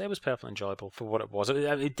 It was perfectly enjoyable for what it was.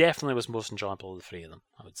 It definitely was most enjoyable of the three of them,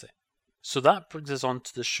 I would say. So that brings us on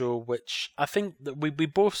to the show, which I think that we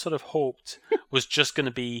both sort of hoped was just going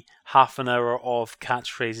to be half an hour of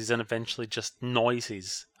catchphrases and eventually just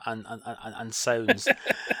noises and sounds.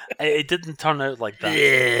 It didn't turn out like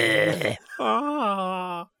that.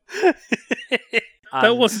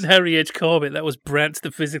 That wasn't Harry H. Corbett, that was Brant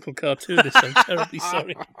the physical cartoonist. I'm terribly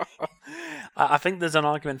sorry. I think there's an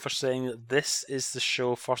argument for saying that this is the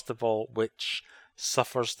show, first of all, which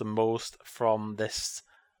suffers the most from this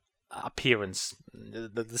appearance,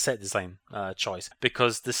 the set design choice,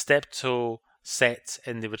 because the Steptoe set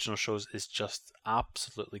in the original shows is just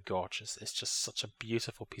absolutely gorgeous. It's just such a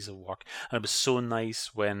beautiful piece of work, and it was so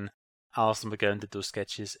nice when Alison McGowan did those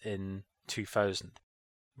sketches in 2000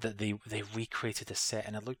 that they recreated the set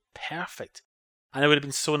and it looked perfect. And it would have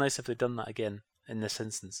been so nice if they'd done that again in this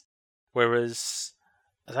instance. Whereas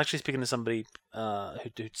I was actually speaking to somebody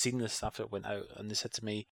who'd seen this after it went out, and they said to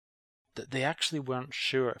me that they actually weren't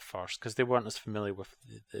sure at first because they weren't as familiar with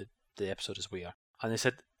the episode as we are. And they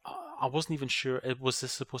said, I wasn't even sure, was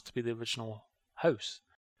this supposed to be the original house?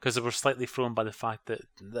 Because they were slightly thrown by the fact that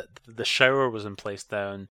the shower was in place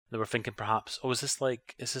down. They were thinking perhaps, is this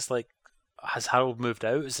like, has Harold moved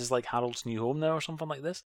out? Is this like Harold's new home now or something like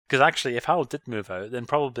this? Because actually, if Harold did move out, then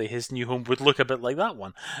probably his new home would look a bit like that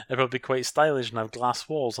one. It'd probably be quite stylish and have glass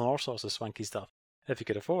walls and all sorts of swanky stuff, if he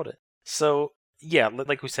could afford it. So, yeah,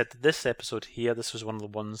 like we said, this episode here, this was one of the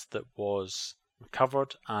ones that was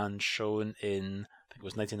recovered and shown in, I think it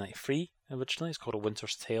was 1993 originally. It's called A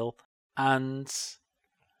Winter's Tale. And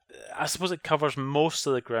I suppose it covers most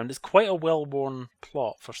of the ground. It's quite a well-worn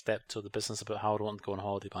plot for Steptoe, the business about Harold wanting to go on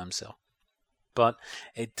holiday by himself. But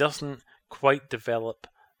it doesn't quite develop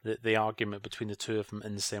the argument between the two of them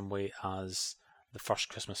in the same way as the first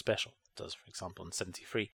Christmas special does, for example, in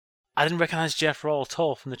 73. I didn't recognise Jeff Rawle at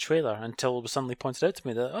all from the trailer until it was suddenly pointed out to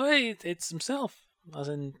me that, hey, it's himself, as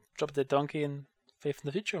in Drop Dead Donkey and Faith in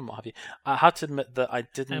the Future and what have you. I had to admit that I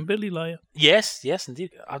didn't... And Billy Liar. Yes,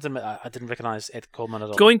 indeed. I had to admit I didn't recognise Ed Coleman at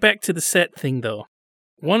all. Going back to the set thing, though,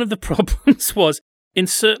 One of the problems was, in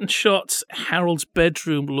certain shots, Harold's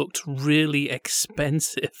bedroom looked really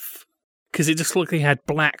expensive. Because it just looked like it had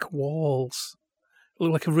black walls. It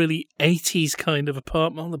looked like a really 80s kind of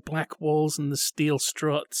apartment, all the black walls and the steel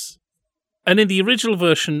struts. And in the original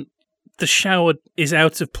version, the shower is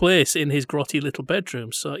out of place in his grotty little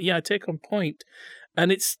bedroom. So, yeah, I take on point.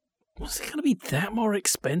 And was it going to be that more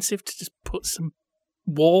expensive to just put some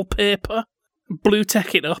wallpaper, blue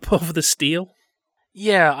tack it up over the steel?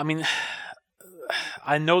 Yeah, I mean,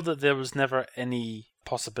 I know that there was never any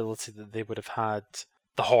possibility that they would have had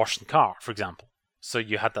the horse and car, for example. So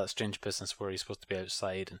you had that strange business where he's supposed to be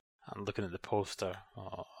outside and looking at the poster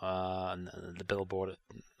and the billboard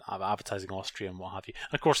advertising Austria and what have you.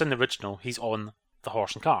 And of course, in the original, he's on the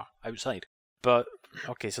horse and car outside. But,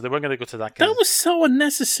 okay, so they weren't going to go to that kind That was so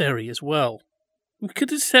unnecessary as well. We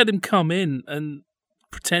could have just had him come in and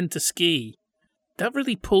pretend to ski. That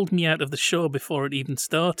really pulled me out of the show before it even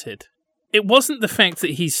started. It wasn't the fact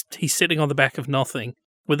that he's sitting on the back of nothing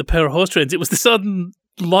with a pair of horse trains. It was the sudden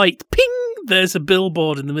light, ping, there's a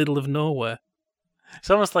billboard in the middle of nowhere. It's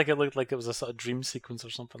almost like it looked like it was a sort of dream sequence or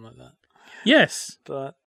something like that. Yes.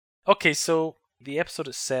 But, okay, so the episode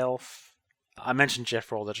itself, I mentioned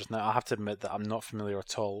Jeff Rawler just now. I have to admit that I'm not familiar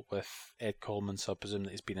at all with Ed Coleman, so I presume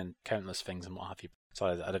that he's been in countless things and what have you.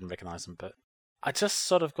 Sorry, I didn't recognise him, but I just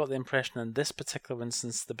sort of got the impression in this particular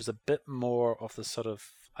instance there was a bit more of the sort of...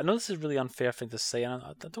 I know this is a really unfair thing to say, and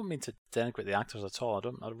I don't mean to denigrate the actors at all.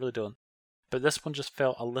 I really don't. But this one just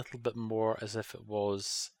felt a little bit more as if it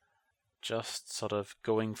was just sort of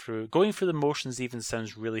going through the motions. Even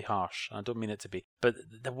sounds really harsh. I don't mean it to be, but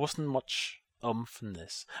there wasn't much oomph in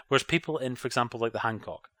this. Whereas people in, for example, like the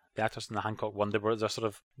actors in the Hancock one, they're sort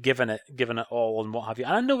of giving it all and what have you.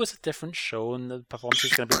 And I know it's a different show and the performance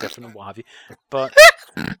is going to be different and what have you, but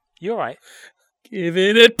you're right.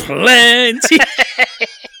 Giving it plenty.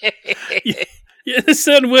 Yeah, there's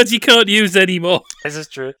certain words you can't use anymore. This is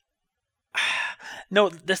true. No,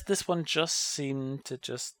 this one just seemed to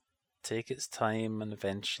just take its time and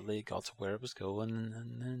eventually got to where it was going.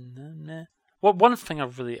 Well, one thing I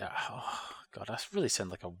really... Oh, God, I really sound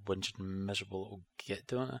like a whinging, miserable little git,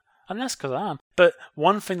 don't I? And that's because I am. But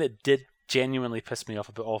one thing that did genuinely piss me off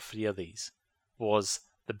about all three of these was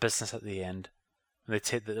the business at the end. And they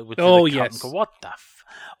take the yes. And go, what the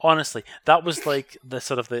honestly, that was like the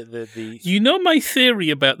sort of the... You know my theory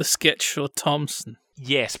about the sketch show Thompson?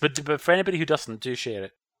 Yes, but for anybody who doesn't, do share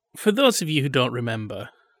it. For those of you who don't remember,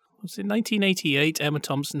 was it 1988 Emma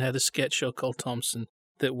Thompson had a sketch show called Thompson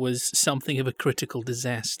that was something of a critical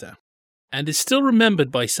disaster and is still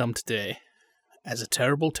remembered by some today as a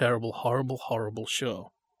terrible, terrible, horrible, horrible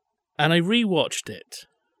show. And I rewatched it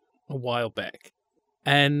a while back,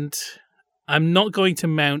 and I'm not going to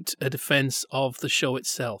mount a defense of the show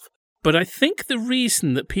itself, but I think the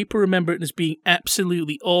reason that people remember it as being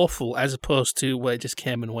absolutely awful as opposed to where it just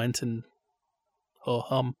came and went and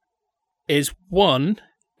ho-hum is, one,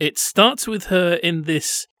 it starts with her in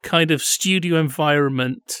this kind of studio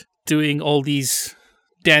environment doing all these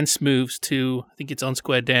dance moves to, I think it's On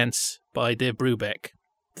Square Dance by Dave Brubeck.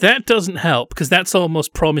 That doesn't help because that's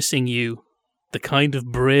almost promising you the kind of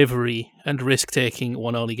bravery and risk-taking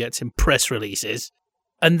one only gets in press releases.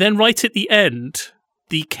 And then right at the end,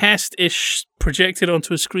 the cast is projected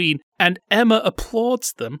onto a screen and Emma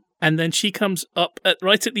applauds them, and then she comes up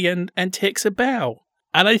right at the end and takes a bow.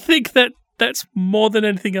 And I think that's more than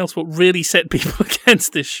anything else what really set people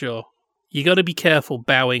against this show. You got to be careful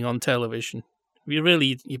bowing on television. You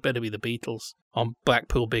better be the Beatles on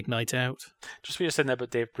Blackpool Big Night Out. Just what you're saying there about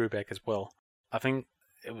Dave Brubeck as well. I think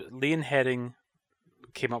Leon Herring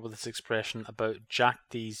came up with this expression about Jack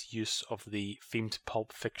D's use of the theme to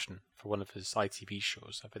Pulp Fiction for one of his ITV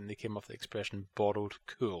shows. I think they came up with the expression borrowed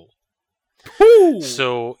cool. Ooh,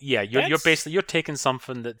 so yeah, you're basically taking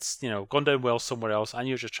something that's gone down well somewhere else, and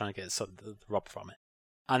you're just trying to get the rub from it.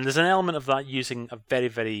 And there's an element of that using a very,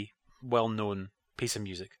 very well-known piece of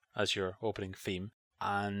music as your opening theme.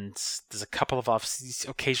 And there's a couple of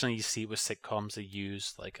occasionally you see it with sitcoms they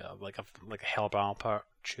use like a Hellbound part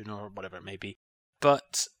tune or whatever it may be.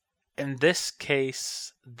 But in this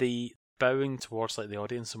case, the bowing towards like the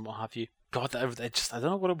audience and what have you, God, I don't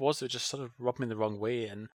know what it was. It just sort of rubbed me the wrong way,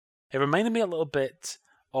 and it reminded me a little bit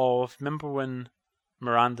of, remember when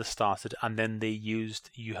Miranda started and then they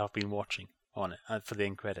used "You Have Been Watching" on it for the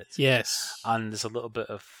end credits. Yes, and there's a little bit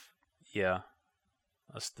of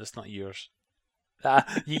that's not yours. I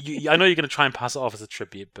know you're going to try and pass it off as a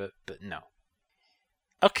tribute, but no.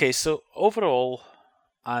 Okay, so overall,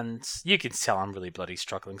 And you can tell I'm really bloody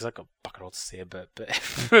struggling because I've got bugger all to say about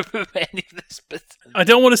any of this. But I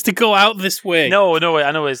don't want us to go out this way. no,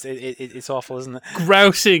 I know it's awful, isn't it?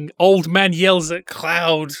 Grousing, old man yells at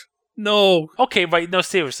cloud. No. Okay, right. No,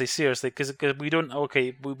 seriously, because we don't.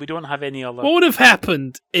 Okay, we don't have any other. What would have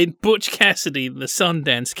happened in Butch Cassidy and the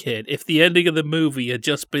Sundance Kid if the ending of the movie had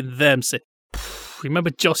just been them saying,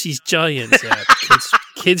 "Remember Jossie's Giants?"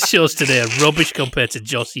 Kids shows today are rubbish compared to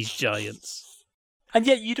Jossie's Giants. And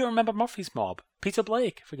yet you don't remember Murphy's Mob, Peter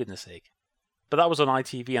Blake, for goodness sake. But that was on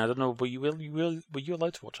ITV, and I don't know. Were you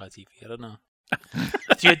allowed to watch ITV? I don't know.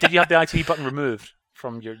 Did you have the ITV button removed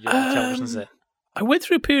from your television set? I went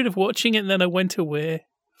through a period of watching it, and then I went away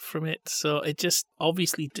from it. So it just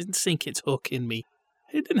obviously didn't sink its hook in me.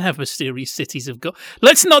 It didn't have Mysterious Cities of Gold.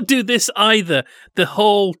 Let's not do this either. The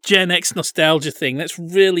whole Gen X nostalgia thing, that's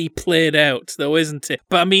really played out, though, isn't it?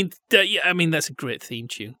 But I mean, that's a great theme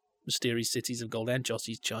tune. Mysterious Cities of Gold and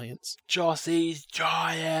Jossie's Giants. Jossie's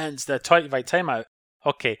Giants! Right, time out.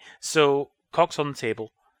 Okay, so, cocks on the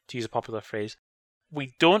table, to use a popular phrase.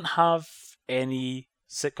 We don't have any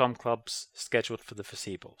sitcom clubs scheduled for the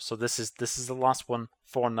foreseeable. So this is the last one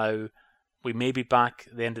for now. We may be back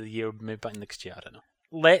at the end of the year, we may be back next year, I don't know.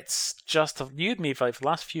 Let's just have you and me for the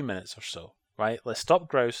last few minutes or so, right? Let's stop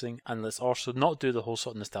grousing, and let's also not do the whole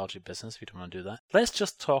sort of nostalgia business if you don't want to do that. Let's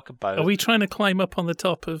just talk about... Are we trying to climb up on the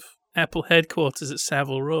top of Apple headquarters at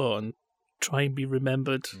Savile Row and try and be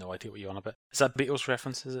remembered? No idea what you're on about. Is that Beatles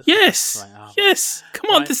reference, is it? Yes! Right, yes! Come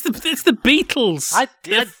on, right. it's the Beatles!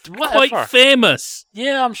 They're quite famous!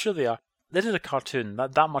 Yeah, I'm sure they are. They did a cartoon,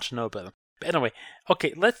 that much I know about them. But anyway,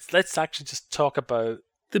 okay, let's actually just talk about...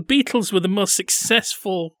 The Beatles were the most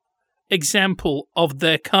successful example of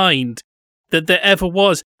their kind that there ever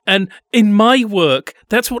was. And in my work,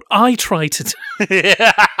 that's what I try to do.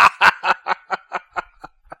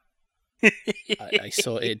 I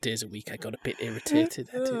saw 8 days a week. I got a bit irritated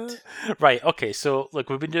at it. Right, okay, so look,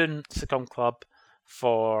 we've been doing Sitcom Club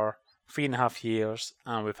for 3.5 years,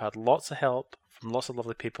 and we've had lots of help from lots of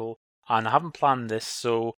lovely people, and I haven't planned this,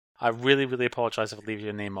 so I really, really apologise if I leave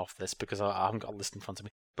your name off this, because I haven't got a list in front of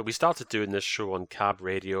me. But we started doing this show on Cab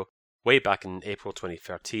Radio way back in April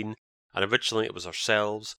 2013, and originally it was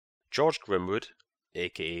ourselves, George Grimwood,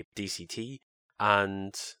 aka DCT,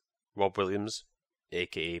 and Rob Williams,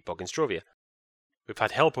 aka Bogginstrovia. We've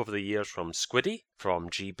had help over the years from Squiddy, from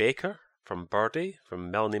G. Baker, from Birdie, from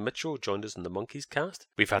Melanie Mitchell, joined us in the Monkeys cast.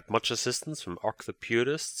 We've had much assistance from Urk the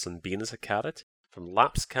Purists and Bean as a Carrot, from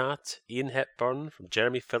Laps Cat, Ian Hepburn, from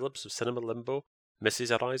Jeremy Phillips of Cinema Limbo,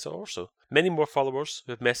 Mrs. Eliza Orso. Many more followers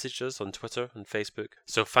who have messaged us on Twitter and Facebook,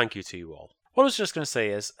 so thank you to you all. What I was just going to say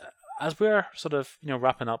is, as we're sort of,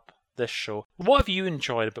 wrapping up this show, what have you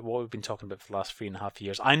enjoyed about what we've been talking about for the last 3.5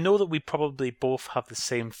 years? I know that we probably both have the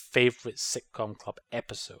same favourite Sitcom Club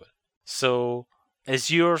episode. So,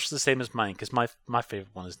 is yours the same as mine? Because my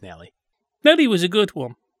favourite one is Nelly. Nelly was a good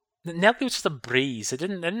one. Nelly was just a breeze. It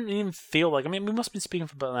didn't even feel like... I mean, we must have been speaking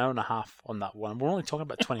for about an hour and a half on that one. We're only talking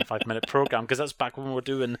about a 25-minute programme, because that's back when we were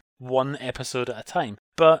doing one episode at a time.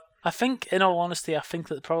 But I think, in all honesty, I think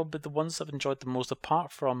that probably the ones that I've enjoyed the most,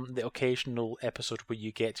 apart from the occasional episode where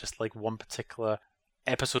you get just like one particular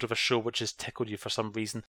episode of a show which has tickled you for some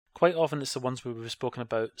reason, quite often it's the ones where we've spoken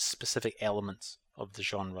about specific elements of the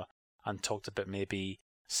genre and talked about maybe,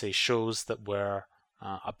 say, shows that were...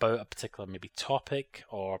 about a particular maybe topic,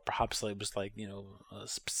 or perhaps it was like,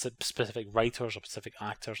 specific writers or specific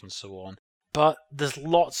actors and so on. But there's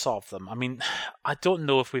lots of them. I mean, I don't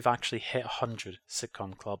know if we've actually hit 100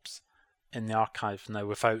 sitcom clubs in the archive now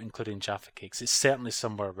without including Jaffa Cakes. It's certainly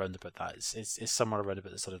somewhere around about that. It's somewhere around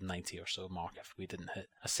about the sort of 90 or so mark if we didn't hit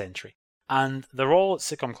a century. And they're all at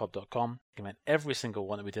sitcomclub.com. You can find every single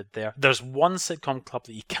one that we did there. There's one sitcom club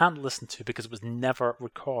that you can't listen to because it was never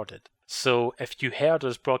recorded. So if you heard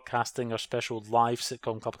us broadcasting our special live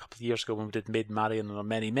sitcom club a couple of years ago when we did Maid Marian and Our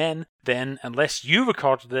Many Men, then unless you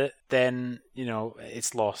recorded it, then,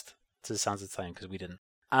 it's lost to the sands of time because we didn't.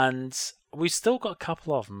 And we've still got a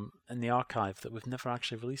couple of them in the archive that we've never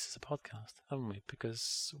actually released as a podcast, haven't we?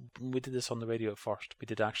 Because we did this on the radio at first. We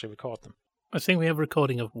did actually record them. I think we have a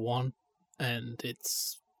recording of one. And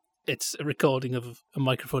it's a recording of a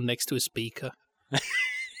microphone next to a speaker.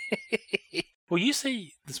 Well, you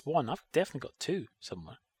say there's one. I've definitely got two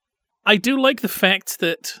somewhere. I do like the fact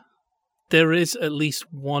that there is at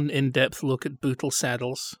least one in-depth look at Bootle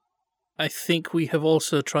Saddles. I think we have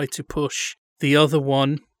also tried to push the other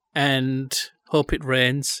one and Hope It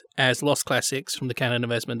Rains as Lost Classics from the canon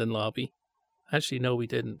of Esmond and Larby. Actually, no, we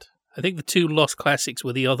didn't. I think the two Lost Classics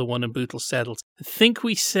were the other one and Bootle Saddles. I think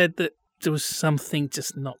we said that there was something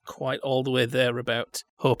just not quite all the way there about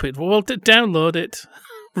Hope It. Well, download it,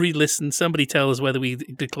 re-listen. Somebody tell us whether we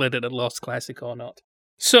declared it a lost classic or not.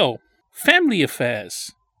 So, Family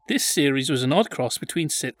Affairs. This series was an odd cross between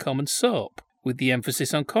sitcom and soap, with the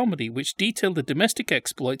emphasis on comedy, which detailed the domestic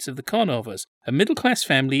exploits of the Conovers, a middle-class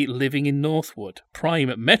family living in Northwood, prime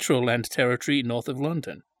Metroland territory north of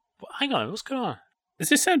London. Well, hang on, what's going on? Does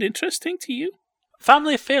this sound interesting to you?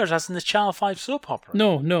 Family Affairs, as in the Channel 5 soap opera?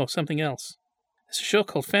 No, something else. It's a show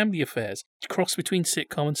called Family Affairs, a cross between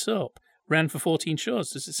sitcom and soap. Ran for 14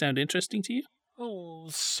 shows. Does it sound interesting to you? Oh,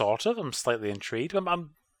 sort of. I'm slightly intrigued.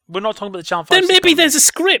 We're not talking about the Channel 5 Then maybe sitcom. there's a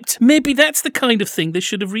script. Maybe that's the kind of thing they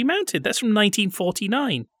should have remounted. That's from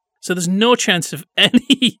 1949. So there's no chance of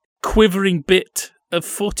any quivering bit of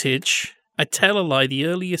footage. I tell a lie, the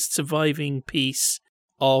earliest surviving piece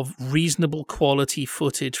of reasonable quality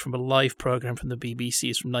footage from a live programme from the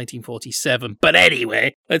BBC is from 1947. But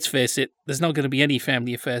anyway, let's face it, there's not going to be any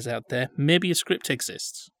Family Affairs out there. Maybe a script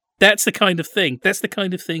exists. That's the kind of thing. That's the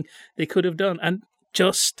kind of thing they could have done. And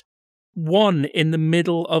just one in the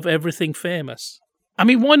middle of everything famous. I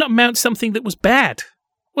mean, why not mount something that was bad?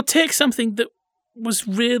 Well, take something that was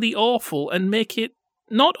really awful and make it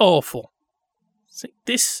not awful.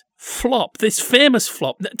 This flop, this famous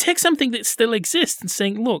flop, take something that still exists and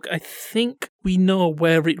saying, look, I think we know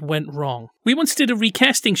where it went wrong. We once did a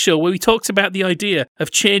recasting show where we talked about the idea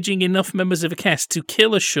of changing enough members of a cast to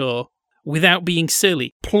kill a show without being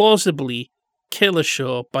silly, plausibly kill a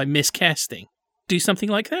show by miscasting. Do something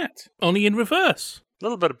like that, only in reverse. A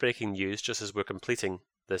little bit of breaking news just as we're completing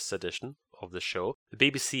this edition of the show.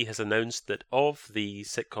 The BBC has announced that of the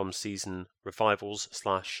sitcom season revivals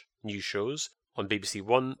 / new shows, on BBC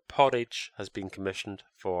One, Porridge has been commissioned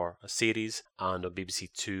for a series, and on BBC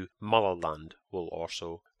Two, Motherland will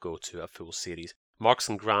also go to a full series. Marks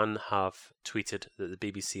and Gran have tweeted that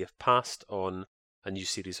the BBC have passed on a new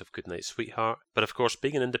series of Goodnight Sweetheart, but of course,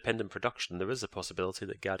 being an independent production, there is a possibility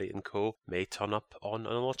that Gary and Co. may turn up on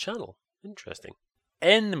another channel. Interesting.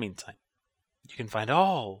 In the meantime, you can find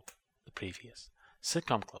all the previous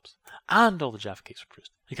sitcom clubs and all the Jaffa Cakes for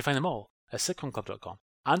Proust. You can find them all at sitcomclub.com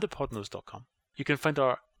and at podnose.com. You can find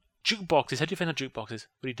our jukeboxes. How do you find our jukeboxes?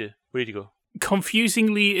 What do you do? Where do you go?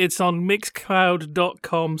 Confusingly, it's on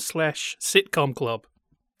mixcloud.com/sitcom club.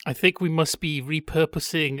 I think we must be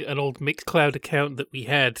repurposing an old Mixcloud account that we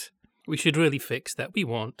had. We should really fix that. We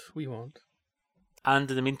won't. And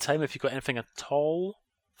in the meantime, if you've got anything at all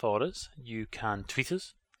for us, you can tweet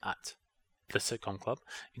us at the Sitcom Club.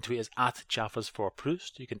 You can tweet us at Jaffas for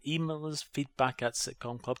Proust. You can email us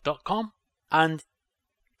feedback@sitcomclub.com. And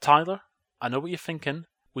Tyler, I know what you're thinking.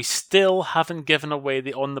 We still haven't given away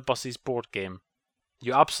the On the Buses board game.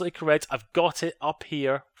 You're absolutely correct. I've got it up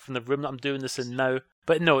here from the room that I'm doing this in now.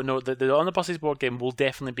 But no, the On the Buses board game will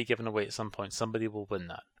definitely be given away at some point. Somebody will win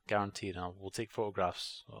that. Guaranteed. And we'll take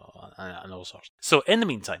photographs and all sorts. So in the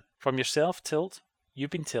meantime, from yourself, Tilt, you've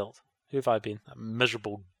been Tilt. Who have I been? A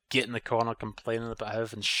miserable git in the corner complaining about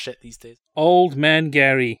having shit these days. Old man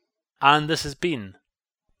Gary. And this has been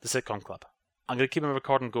the Sitcom Club. I'm going to keep my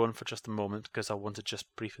recording going for just a moment because I want to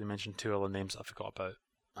just briefly mention two other names I forgot about.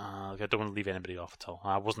 I don't want to leave anybody off at all.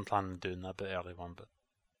 I wasn't planning on doing that a bit early on, but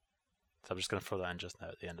so I'm just going to throw that in just now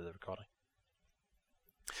at the end of the recording.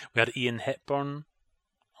 We had Ian Hepburn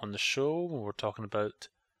on the show. We were talking about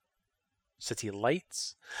City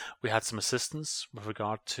Lights. We had some assistance with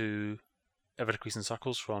regard to Evercrease and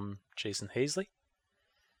Circles from Jason Hazley.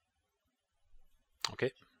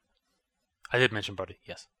 Okay. I did mention Birdie,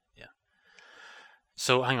 yes. Yeah.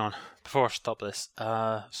 So hang on. Before I stop this,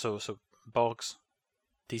 so Boggs,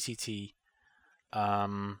 DCT,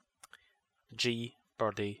 G,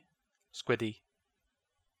 Birdie, Squiddy,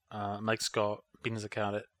 Mike Scott, Bean as a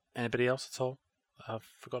Carrot. Anybody else at all I've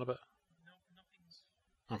forgotten about? No,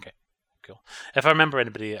 nothing. Okay, cool. If I remember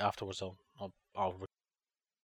anybody afterwards, I'll